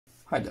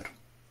Hi there.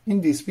 In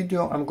this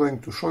video I'm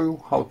going to show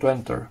you how to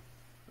enter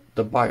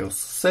the BIOS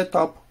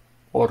setup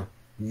or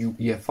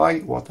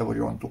UEFI, whatever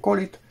you want to call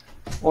it,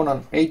 on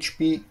an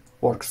HP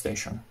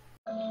Workstation.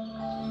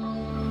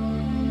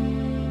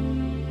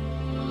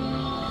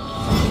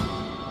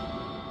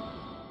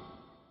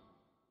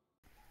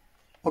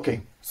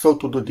 Okay, so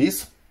to do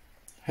this,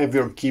 have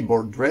your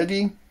keyboard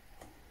ready,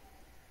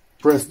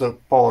 press the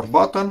power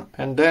button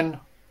and then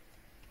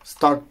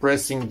start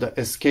pressing the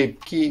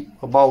escape key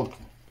about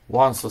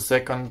once a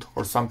second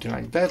or something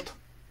like that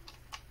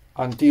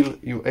until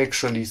you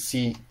actually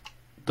see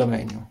the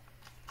menu.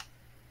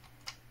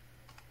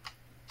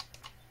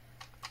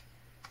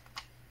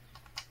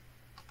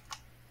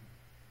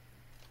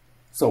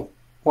 So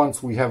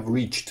once we have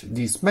reached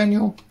this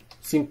menu,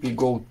 simply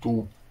go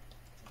to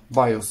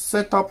BIOS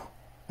setup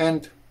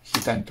and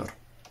hit enter,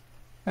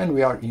 and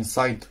we are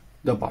inside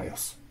the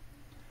BIOS.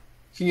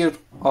 Here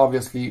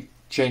obviously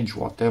change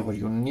whatever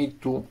you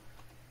need to.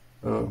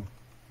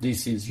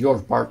 This is your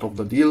part of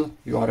the deal.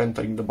 You are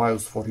entering the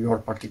BIOS for your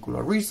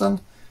particular reason,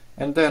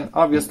 and then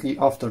obviously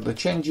after the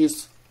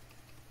changes,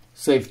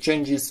 save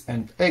changes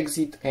and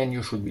exit, and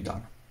you should be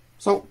done.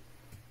 So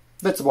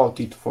that's about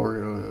it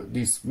for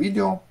this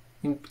video.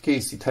 In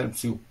case it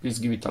helps you, please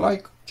give it a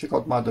like, check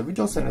out my other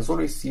videos, and as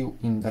always, see you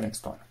in the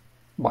next one.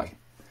 Bye.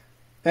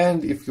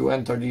 And if you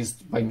enter this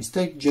by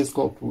mistake, just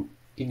go to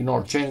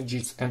ignore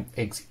changes and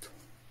exit,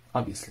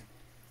 obviously.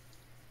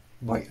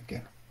 Bye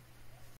again.